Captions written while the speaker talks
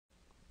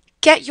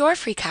Get your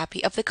free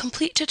copy of the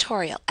complete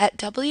tutorial at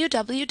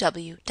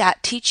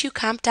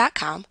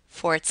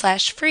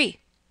www.teachucomp.com/free.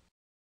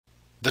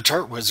 The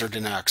Chart Wizard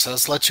in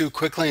Access lets you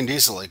quickly and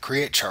easily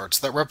create charts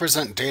that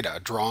represent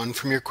data drawn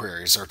from your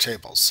queries or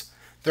tables.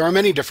 There are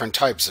many different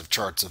types of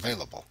charts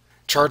available.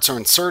 Charts are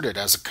inserted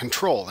as a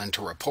control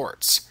into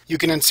reports. You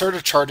can insert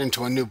a chart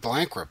into a new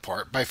blank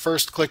report by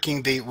first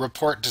clicking the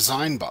Report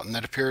Design button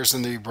that appears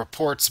in the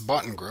Reports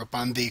button group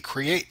on the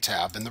Create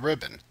tab in the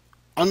ribbon.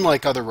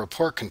 Unlike other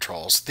report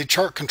controls, the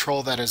chart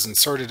control that is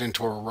inserted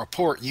into a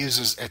report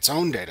uses its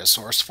own data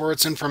source for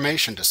its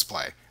information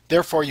display.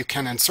 Therefore, you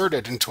can insert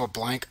it into a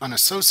blank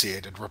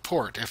unassociated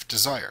report if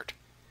desired.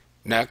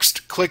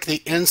 Next, click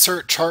the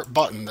Insert Chart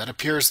button that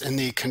appears in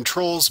the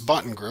Controls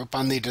button group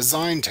on the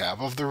Design tab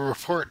of the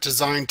Report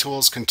Design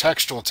Tools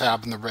Contextual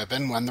tab in the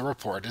ribbon when the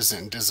report is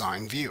in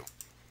Design View.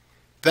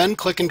 Then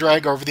click and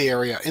drag over the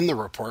area in the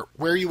report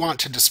where you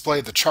want to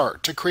display the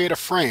chart to create a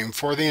frame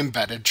for the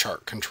embedded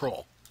chart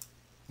control.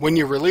 When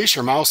you release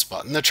your mouse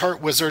button, the Chart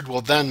Wizard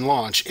will then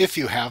launch if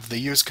you have the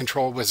Use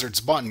Control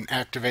Wizards button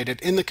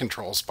activated in the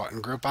Controls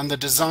button group on the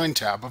Design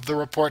tab of the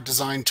Report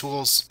Design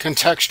Tools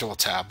Contextual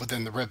tab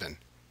within the ribbon.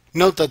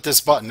 Note that this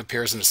button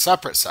appears in a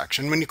separate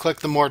section when you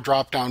click the More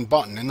drop-down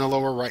button in the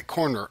lower right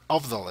corner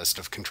of the list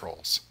of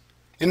controls.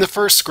 In the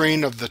first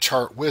screen of the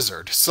Chart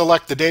Wizard,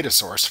 select the data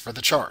source for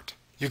the chart.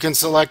 You can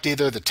select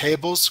either the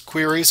Tables,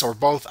 Queries, or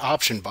Both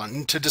option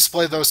button to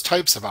display those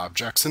types of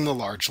objects in the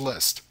large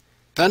list.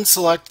 Then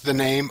select the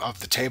name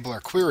of the table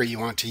or query you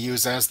want to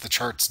use as the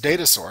chart's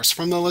data source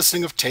from the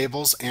listing of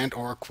tables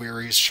and/or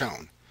queries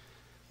shown.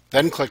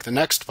 Then click the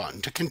Next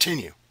button to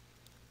continue.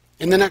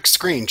 In the next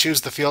screen,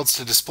 choose the fields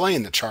to display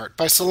in the chart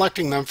by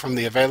selecting them from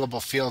the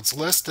Available Fields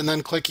list and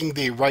then clicking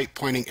the right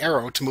pointing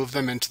arrow to move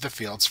them into the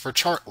Fields for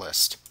Chart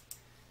list.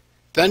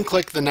 Then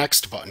click the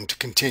Next button to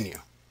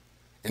continue.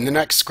 In the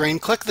next screen,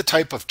 click the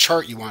type of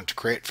chart you want to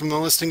create from the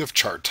listing of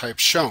chart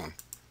types shown.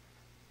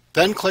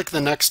 Then click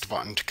the Next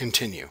button to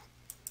continue.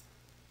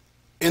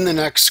 In the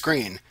next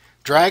screen,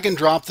 drag and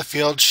drop the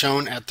field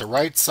shown at the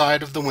right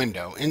side of the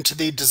window into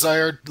the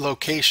desired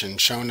location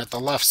shown at the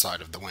left side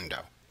of the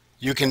window.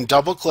 You can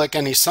double-click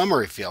any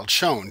summary field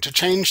shown to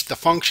change the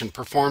function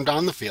performed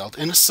on the field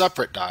in a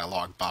separate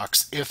dialog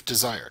box if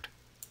desired.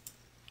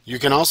 You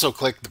can also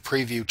click the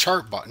Preview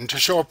Chart button to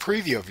show a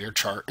preview of your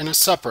chart in a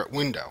separate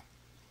window.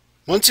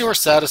 Once you are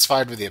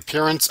satisfied with the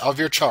appearance of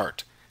your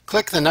chart,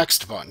 click the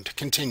Next button to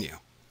continue.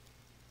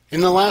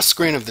 In the last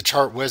screen of the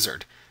Chart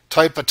Wizard,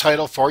 type a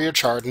title for your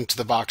chart into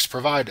the box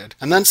provided,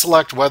 and then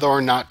select whether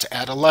or not to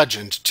add a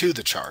legend to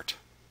the chart.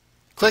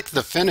 Click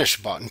the Finish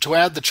button to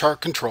add the chart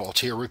control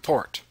to your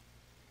report.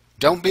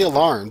 Don't be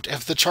alarmed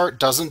if the chart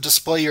doesn't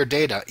display your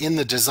data in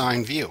the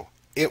design view.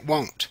 It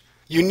won't.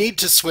 You need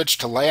to switch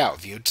to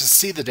Layout View to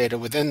see the data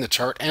within the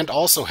chart and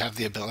also have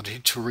the ability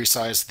to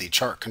resize the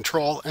chart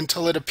control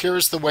until it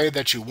appears the way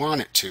that you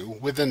want it to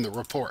within the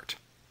report.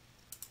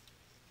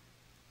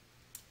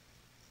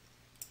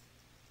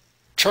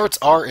 Charts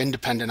are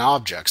independent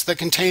objects that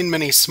contain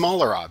many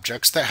smaller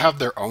objects that have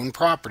their own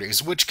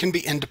properties which can be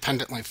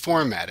independently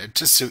formatted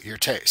to suit your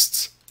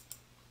tastes.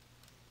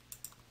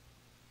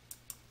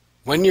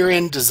 When you're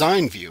in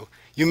Design View,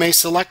 you may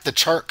select the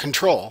chart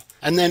control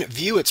and then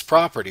view its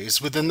properties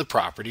within the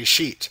Properties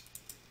sheet.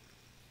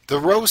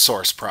 The Row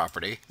Source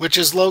property, which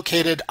is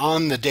located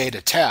on the Data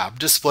tab,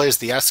 displays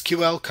the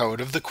SQL code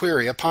of the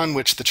query upon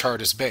which the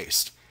chart is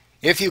based.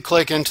 If you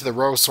click into the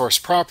Row Source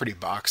property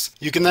box,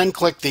 you can then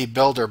click the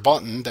Builder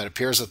button that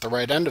appears at the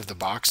right end of the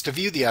box to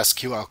view the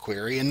SQL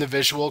query in the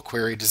Visual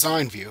Query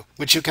Design View,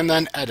 which you can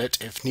then edit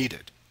if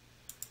needed.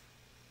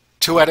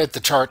 To edit the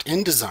chart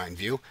in Design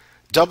View,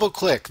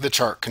 double-click the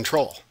Chart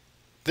control.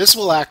 This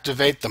will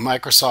activate the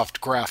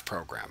Microsoft Graph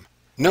program.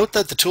 Note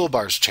that the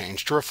toolbars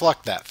change to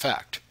reflect that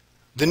fact.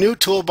 The new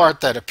toolbar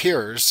that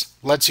appears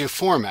lets you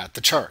format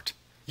the chart.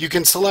 You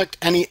can select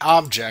any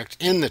object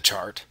in the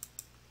chart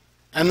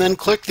and then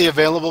click the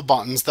available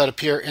buttons that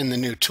appear in the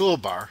new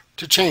toolbar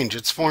to change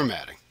its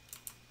formatting.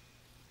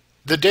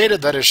 The data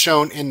that is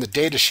shown in the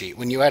datasheet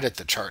when you edit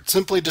the chart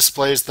simply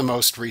displays the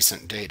most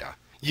recent data.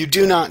 You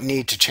do not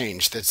need to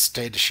change this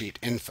datasheet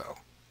info.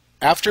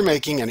 After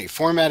making any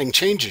formatting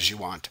changes you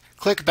want,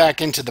 click back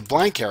into the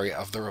blank area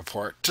of the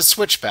report to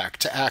switch back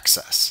to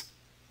Access.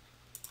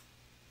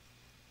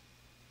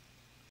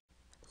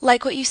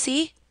 Like what you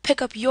see?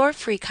 Pick up your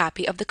free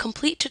copy of the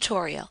complete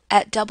tutorial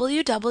at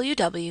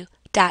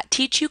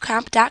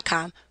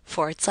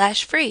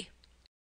www.teachucomp.com/free.